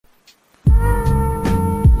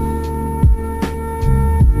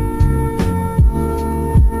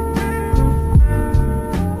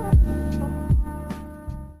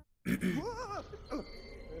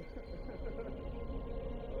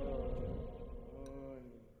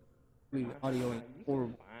The audio ain't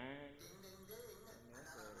horrible.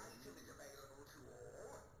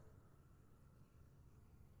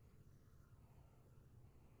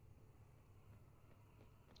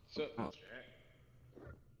 So, Oh.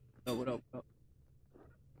 Oh, what up? What up?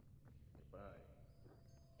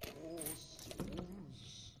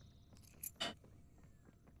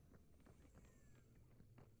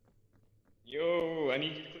 yo, I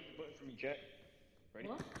need you to click the button for me, Jack. Ready?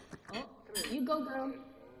 What? Oh, you go, girl.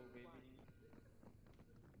 Oh, baby.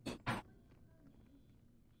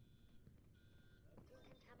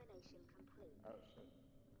 Contamination complete. Oh, shit.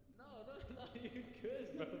 No, you good,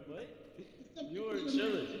 bro, what? You were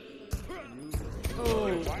chilling. Oh,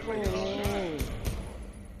 Why am I getting shot?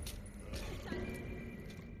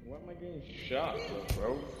 Why am I getting shot,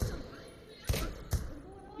 bro?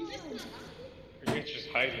 You're just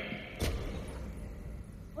hiding.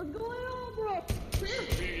 What's going on, bro?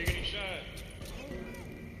 You're getting shot.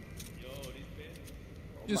 Yo, these bandits.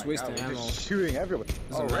 just wasting We're ammo. just shooting everywhere.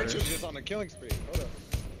 Doesn't Oh, matter. Rachel's just on a killing spree. Hold up.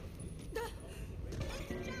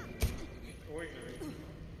 Wait,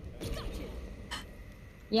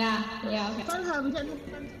 Yeah, okay. Somehow we don't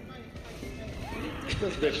have time to Get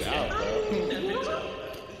this bitch out, bro.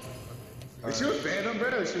 If she was Phantom,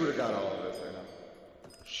 bro, she would have got all of this right now.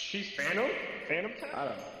 she's Phantom? Phantom type? I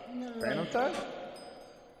don't know. Phantom type?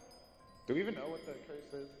 Do we even know what the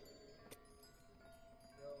curse is?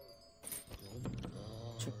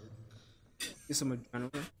 Get some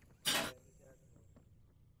adrenaline.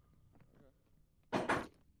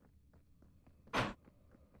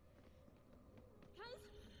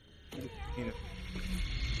 You know.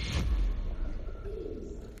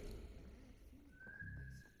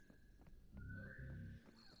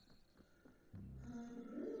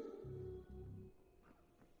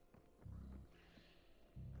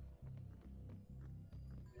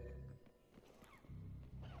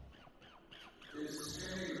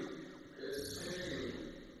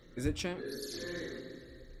 Is it champ?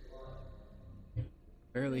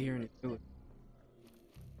 Barely hearing it. Feel it.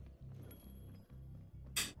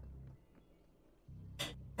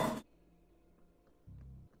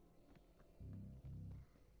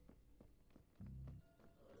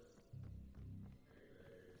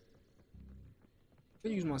 I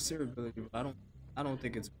could use my seer ability, but I don't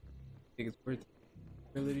think it's worth it.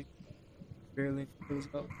 Ability barely fills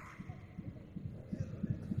up.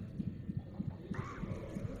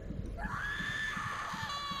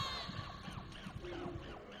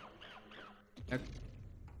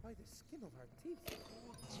 By the skin of our teeth.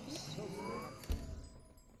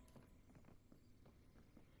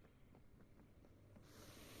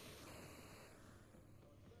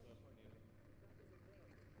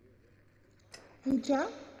 Hey, Jack?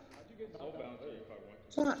 Soulbound to you if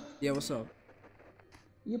I want. Jack, Yeah, what's up?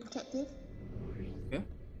 you protective? Yeah?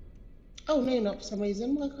 Oh, no, you're not for some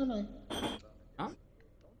reason. Why can't I? Huh?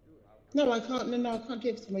 No, I can't. No, I can't do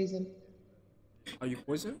it for some reason. Are you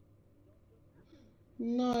poisoned?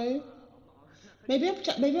 No. Maybe I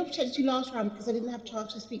protected you last round because I didn't have a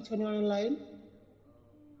chance to speak to anyone alone.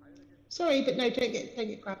 Sorry, but no, don't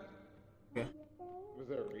get grabbed. Okay. Was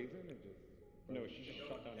there a reason? Or just... No, she just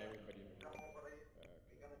shot down everybody.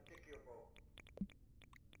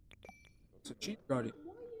 So cheat got it.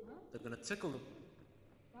 They're gonna tickle them.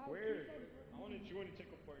 Where? I want to join the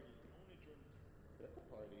tickle party. Tickle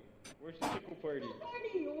party? Where's the tickle party?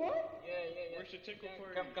 Party, what? Where's the tickle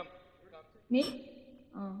party? Come. Me?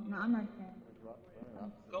 Oh, no, I'm not there.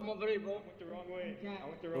 Come over here, bro. I went the wrong way. I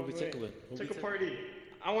went the Who'll wrong be way. tickling? Who'll be Tickle tickling? party.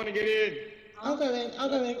 I want to get in. I'll go in. I'll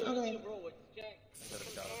go in. Bro, it's Jack.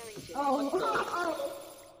 Oh,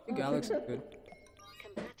 I think Alex is good.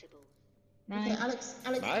 Compatible. Okay, nice.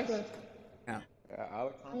 Alex Nice. is good. Yeah. Yeah,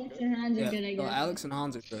 Alex. Alex and Hans are Yeah. good, I No, guess. Alex and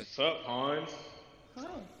Hans are good. What's up, Hans? Hi.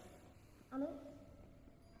 Hello.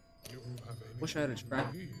 Wish I had a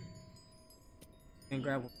strap. Can't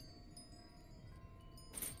grab one.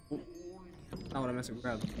 Ooh. Not what I meant to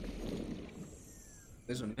grab.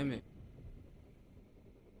 There's a mimic.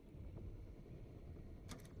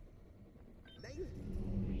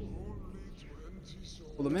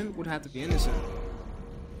 Well, the mimic would have to be innocent.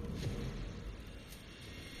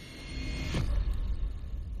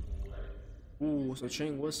 Ooh, so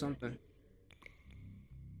Ching was something.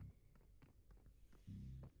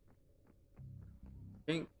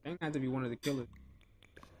 Ching had to be one of the killers,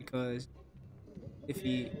 because if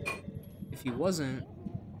he wasn't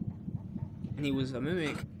and he was a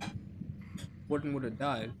mimic, Gordon would have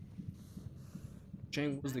died.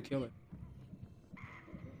 Ching was the killer.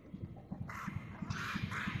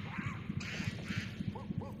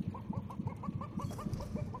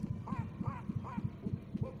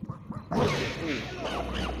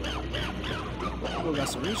 People got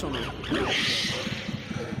some reach on them.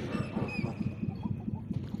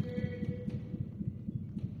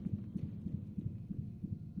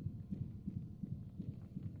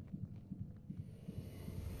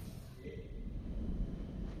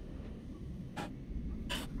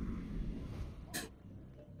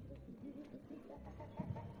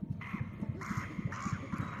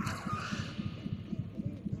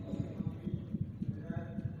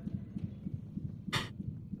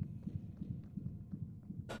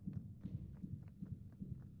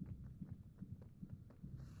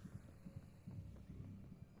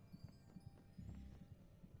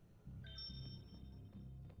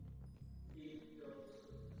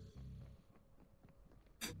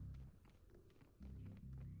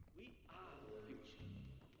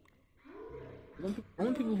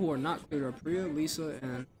 Only people who are not cleared are Priya, Lisa,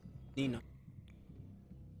 and Nina.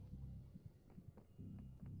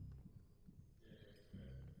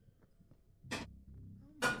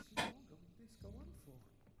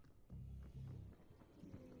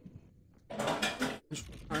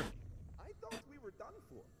 Alright, I thought we were done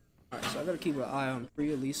for. so I gotta keep an eye on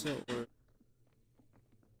Priya, Lisa, or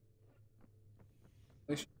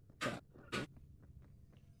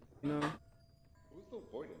you know. Who's the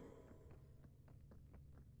warden?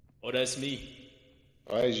 Oh, that's me.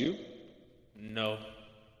 Oh, is you? No.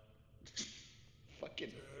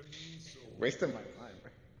 Fucking wasting my time,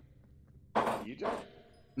 bro. You, Jack?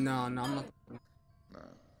 No, I'm not. Nah.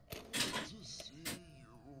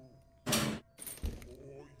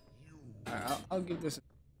 Alright, I'll give this.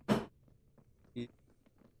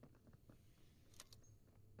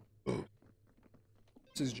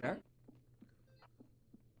 This is Jack.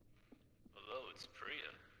 Hello, it's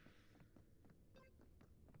Priya.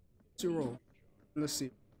 What's your role? Let's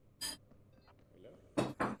see.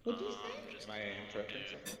 What did you say? Am I interrupting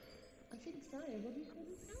something? I think so. What do you call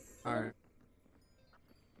this now? Alright.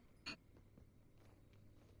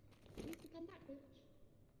 You need to come back, bitch.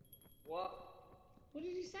 What? What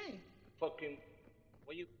did you say? Fucking.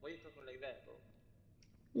 Why you talking like that, bro?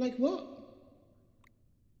 Like what?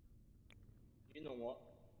 You know what?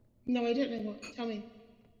 No, I don't know what. Tell me.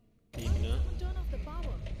 Nina?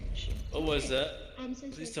 What was that? I'm so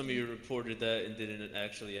Please sorry. tell me you reported that and didn't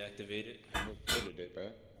actually activate it. I reported it, bro.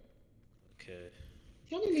 Okay.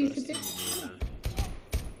 Tell me, Lisa, Trust bitch. you, Nina.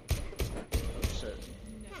 Oh shit.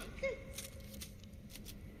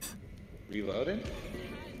 Reloading?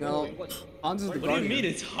 No, Hans is the What do you guardian. mean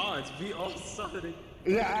it's Hans? We all saw it.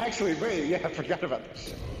 Yeah, actually, wait, yeah, I forgot about that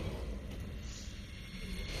shit.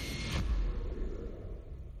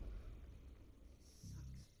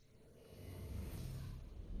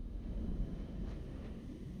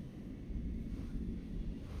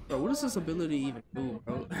 Bro, what does this ability even do,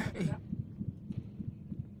 bro?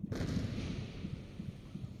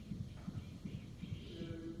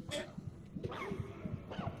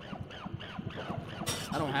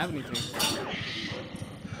 I don't have anything.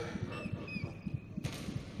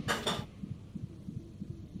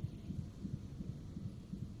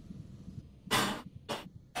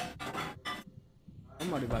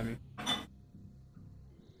 Somebody buy me.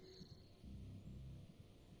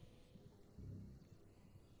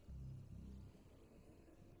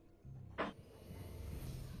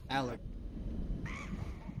 Alex.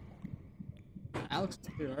 Alex is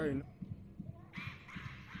here, I already know.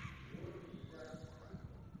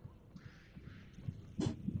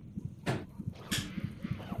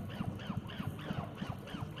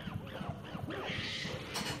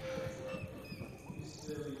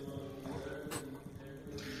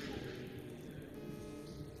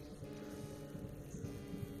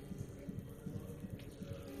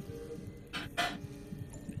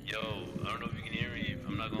 Yo, I don't know if you can hear me.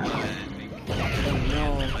 I'm not gonna lie.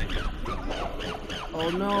 Oh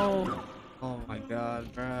no! Oh my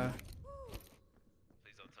god, bruh.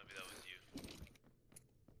 Please don't tell me that was you.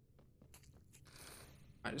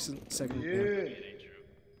 Alright, this is the second Yeah. thing. It ain't true.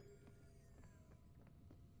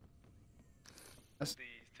 That's, Please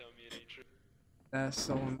tell me it ain't true. that's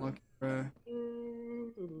so unlucky, bruh.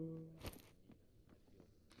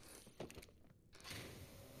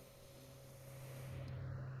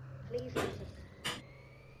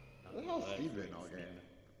 Where the hell's Steve been all game?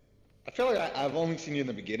 I feel like I've only seen you in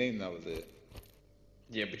the beginning and that was it.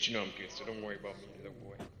 Yeah, but you know I'm good, so don't worry about me, little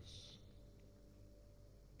boy.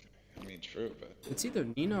 I mean, true, but It's either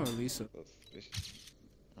Nina or Lisa. those bitches.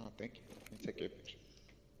 Oh, thank you. Let me take your picture.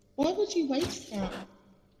 Why would you waste that?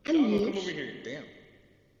 And Doggo, you? come over here. Damn.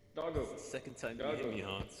 Doggo. Second time you Doggo. hit me,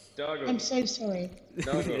 Hans. Doggo. I'm so sorry.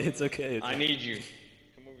 Doggo. It's okay. I need you.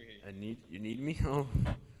 Come over here. You need me? Oh.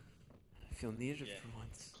 I feel needed for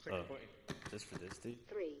once. Click Oh. the button. Just for this, dude.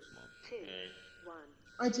 3, 2, 1.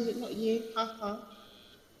 I did it, not you. Haha.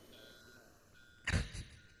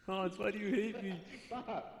 Hans, why do you hate me?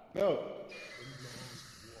 Stop. No.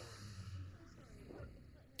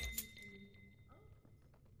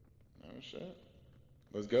 Oh shit.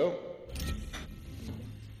 Let's go.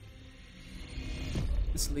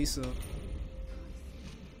 It's Lisa.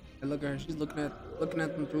 And look at her. She's looking at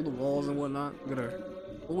them through the walls and whatnot. Look at her.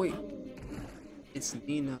 Oh wait, it's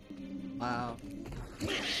Nina. Wow.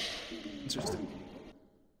 Interesting.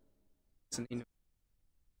 It's Nina.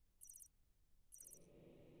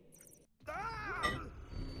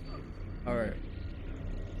 All right.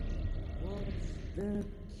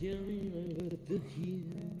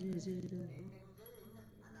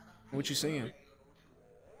 What you singing?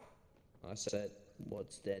 I said,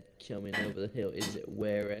 what's that coming over the hill? Is it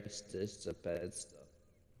where it's just a bad stuff?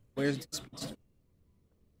 Where's the speech?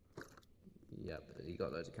 Yeah, but you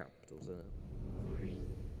got loads of capitals in it.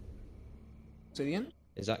 Say it again?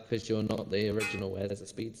 Is that because you're not the original where there's a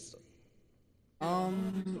speed stop?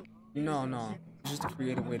 No. It's just a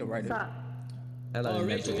creative way to write it. Hello, Oh,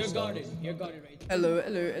 Rachel, Nebula you're Stars. guarded. You're guarded, Rachel.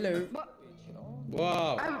 Hello.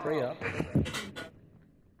 Wow, Priya.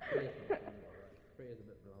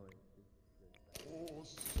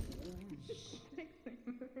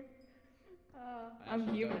 I'm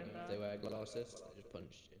human If they wear glasses, they just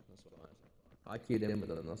punched you. That's what I queued in with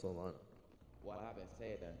them, that's all I know. What happened?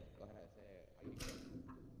 Say it then. Go ahead, say it.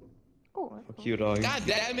 Oh, Cute dog. God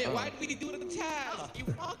damn it, why did we do the task? You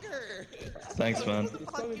fucker! Thanks, man.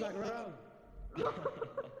 It's coming back around.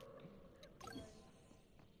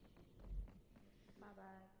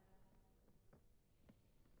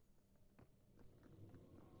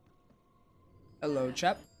 Hello,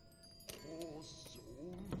 chap.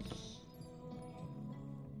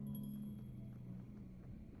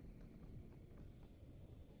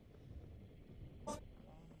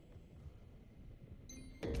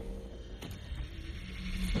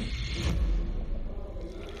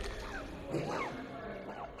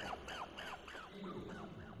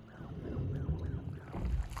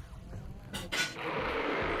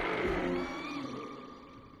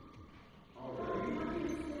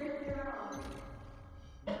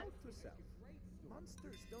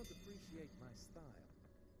 Monsters don't appreciate my style.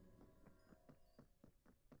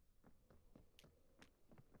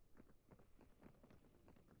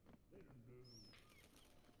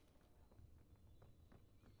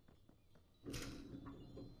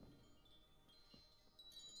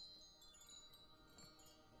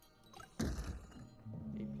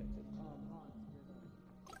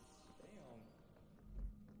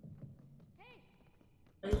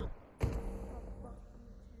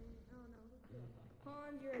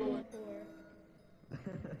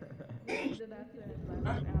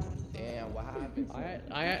 Damn, what happened?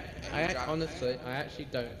 I honestly, I actually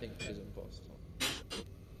don't think she's imposter.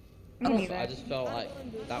 I just felt like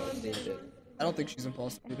that was needed. I don't think she's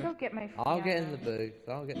imposter either. I'll get in the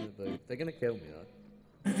booth. They're gonna kill me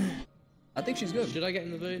though. I think she's good. Should I get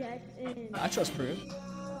in the booth? I trust Priya.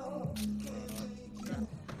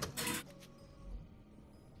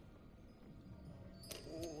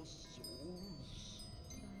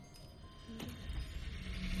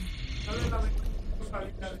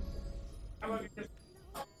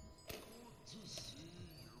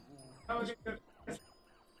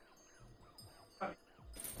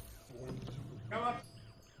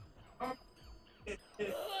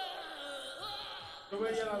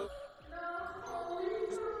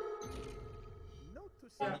 Note to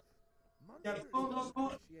self. Monsters don't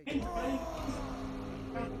appreciate my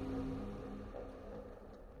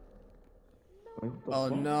Oh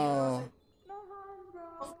no.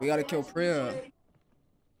 We gotta kill Priya.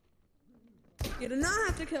 You do not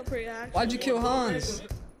have to kill Priya, actually. Why'd you kill Hans?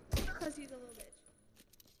 Because he's a little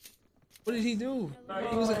bitch. What did he do?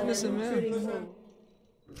 He was an innocent man.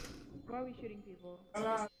 Why are we shooting people?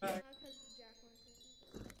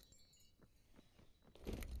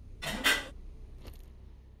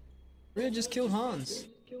 Priya just killed Hans.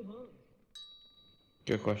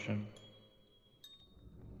 Good question.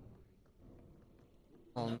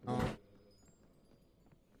 Oh no.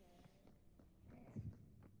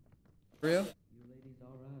 Priya?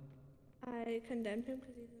 I condemned him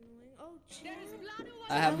because he's annoying. Oh, jeez.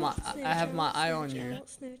 I have my eye on you. I won't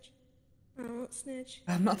snitch. I won't snitch.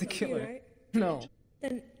 I'm not the You killer. right? No.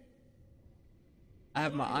 Then I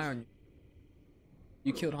have my eye on you.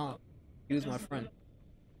 You killed Hans. He was my friend.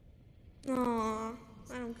 Aw,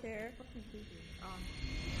 I don't care.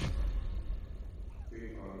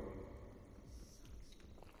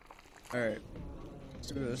 Alright. Let's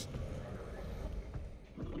do this.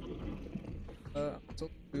 So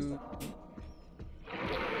do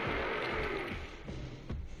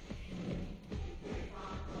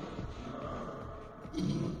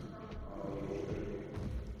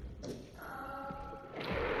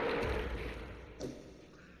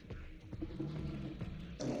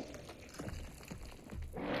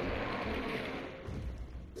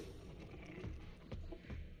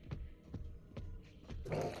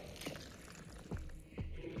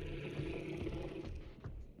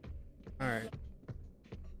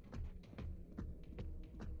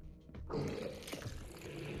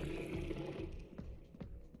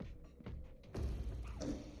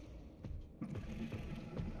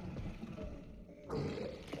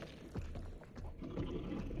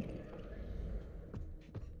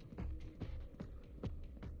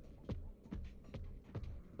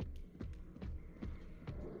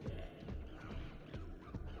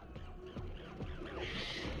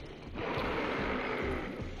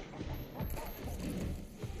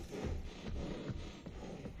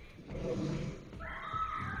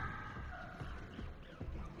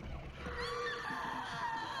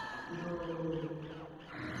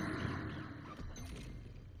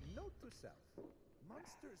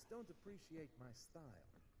don't appreciate my style.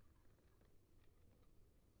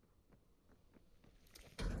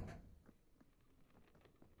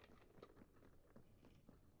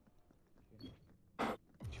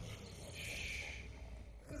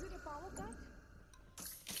 Is it a power cut?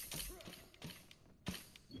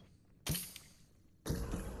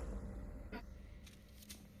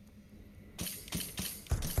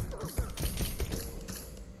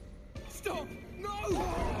 Stop! No!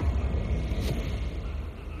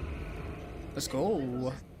 Let's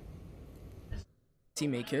go.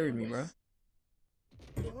 Teammate carried me, bro.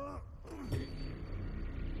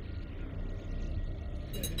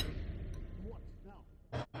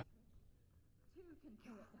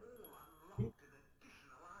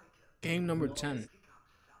 Game number 10.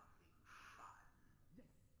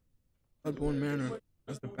 Bloodborne Manor.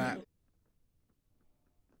 That's the back.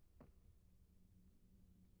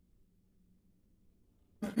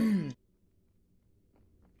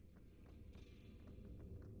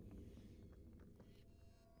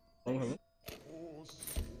 Oh, hello.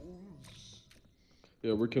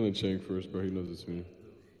 Yeah, we're killing Chang first, bro. He knows it's me.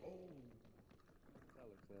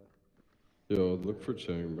 Yo, look for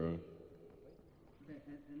Chang, bro.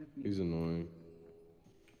 He's annoying.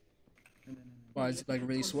 Why, is it like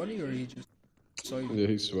really sweaty or he just saw you? Yeah,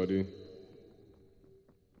 he's sweaty.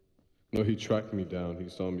 No, he tracked me down. He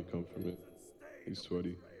saw me come from it. He's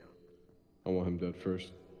sweaty. I want him dead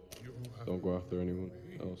first. Don't go after anyone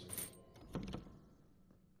else.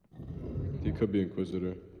 He could be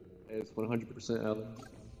Inquisitor. It's 100% Alex.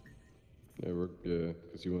 Yeah,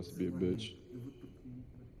 because he wants to be a bitch.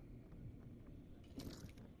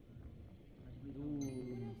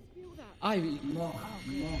 Ivy.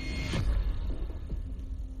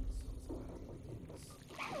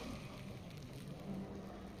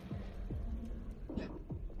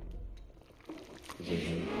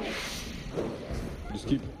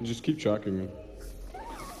 Just keep tracking me.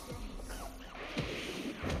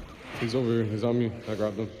 He's over here. He's on me. I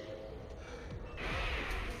grabbed him.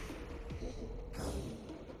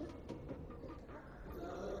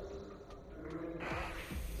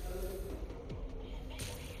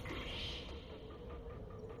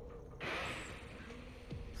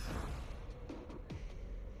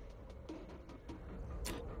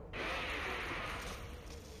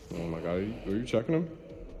 Oh my god, are you checking him?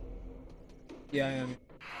 Yeah, I am.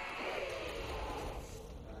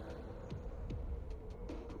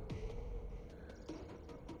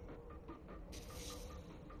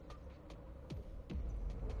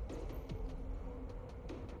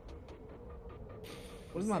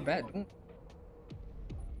 What is my bat doing?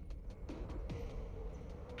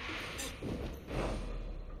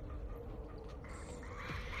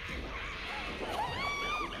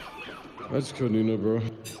 I just killed Nina, bro.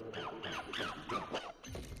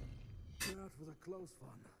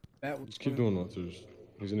 Just keep doing altars.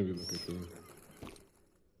 He's gonna be looking for me.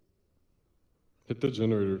 Hit the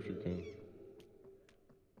generator if you can.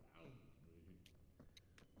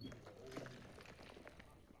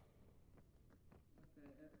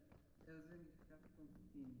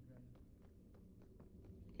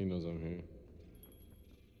 He knows I'm here.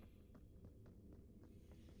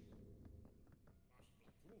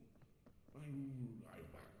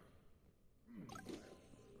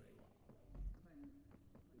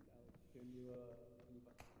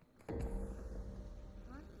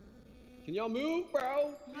 Can y'all move,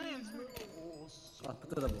 bro? Please move. Ah,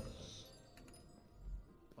 puta da boca.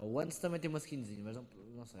 O Once também tem uma skinzinha, mas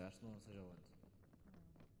não sei, acho que não seja o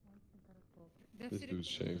Once. This dude's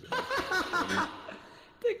shaved.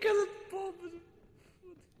 Tem casa de pobres.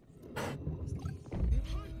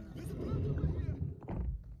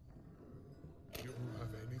 You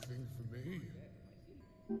have anything for me?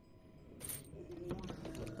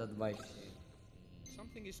 Está de baixo.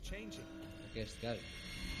 Something is changing. O que é este gajo?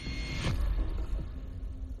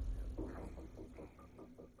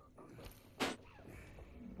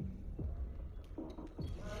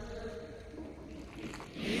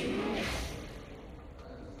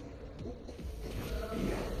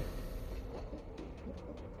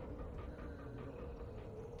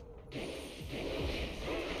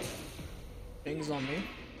 Thing's on me.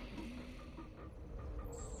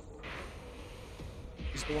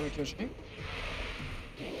 You still want to kill Shane?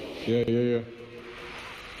 Yeah.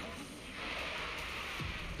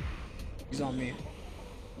 He's on me.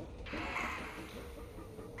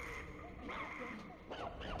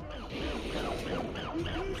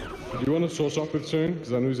 Do you want to soul swap with Chang?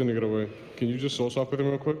 Because I know he's gonna get away. Can you just soul swap with him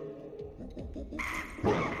real quick?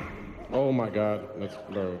 Oh my god. That's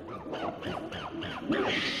bro.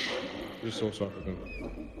 Just soul swap with him.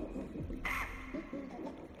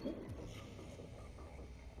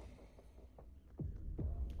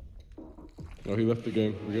 Oh, he left the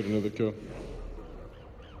game. We get another kill.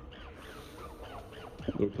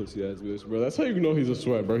 Little pussy ass bitch, bro. That's how you know he's a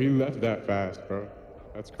sweat, bro. He left that fast, bro.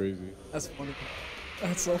 That's crazy. That's funny.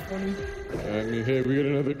 That's so funny. I mean, hey, we get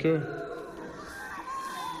another kill.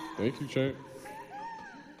 Thank you, champ.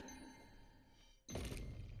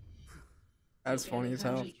 That's funny as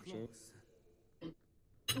hell.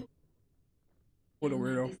 What a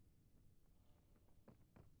weirdo.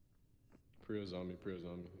 Priya's on me. Priya's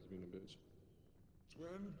on me. He's being a bitch.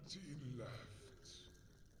 20 left.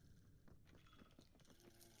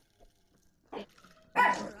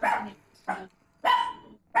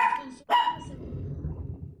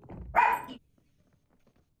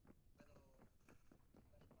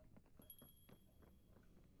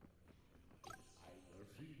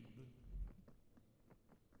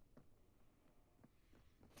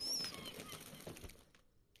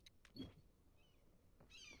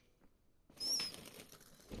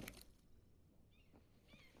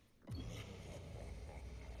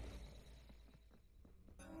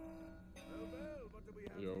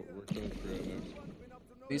 Yo, we're killing Priya next.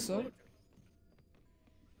 Lisa?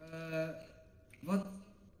 What?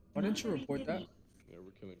 Why didn't you report that? Yeah,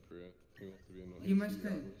 we're killing Priya. He wants to be in the E mais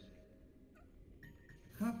quem?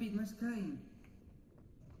 Rápido, mais quem?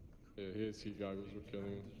 Yeah, his heat goggles. We're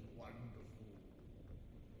killing him.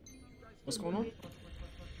 What's going on?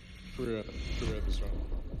 Priya this round.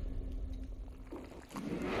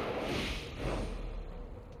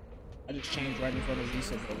 I just changed right in front of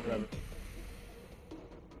Lisa, but whatever.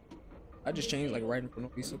 I just changed like right in front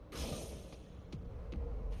of Lisa.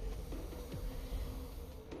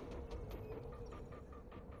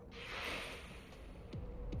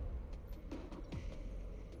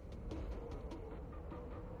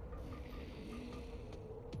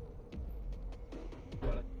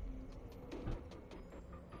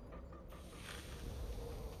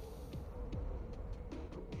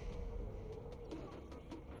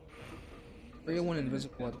 Priya went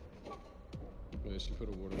invisible. Yeah, she put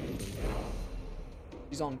a ward on him.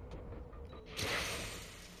 He's on.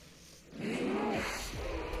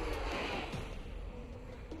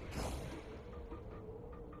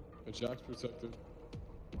 And Jack's protected.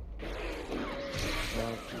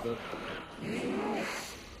 She's dead.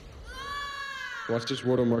 Watch this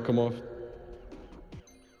water mark come off.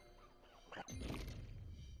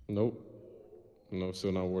 Nope. No,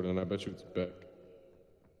 still not warding. I bet you it's back.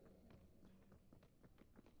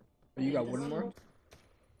 Oh, you got wooden mark?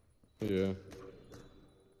 Yeah.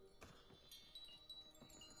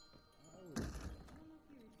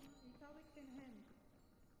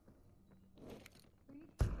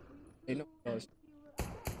 Hey, no, guys.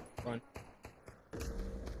 Fine.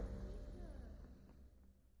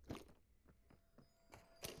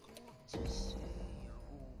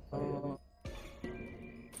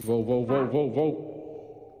 Vote.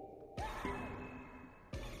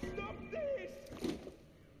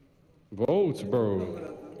 Votes, bro.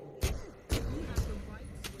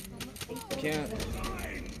 Can't.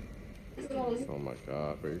 Oh my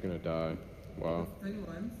god, bro, you're gonna die. Wow.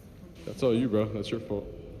 That's all you, bro. That's your fault.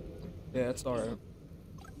 Yeah, it's alright.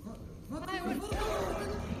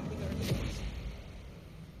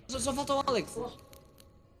 Só falta o Alex.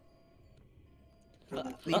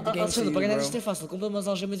 Leave the game to Alexandre, you, para ganhar bro. isto é fácil. Compra umas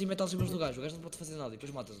algemas e mete algemas do gajo. O gajo não pode fazer nada e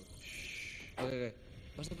depois matas-o. Ok.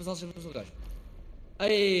 Basta passar algemas do gajo.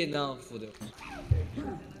 Ai, não, fodeu.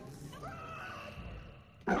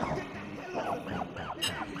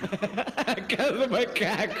 Cara do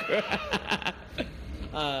macaco.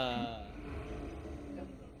 Ah.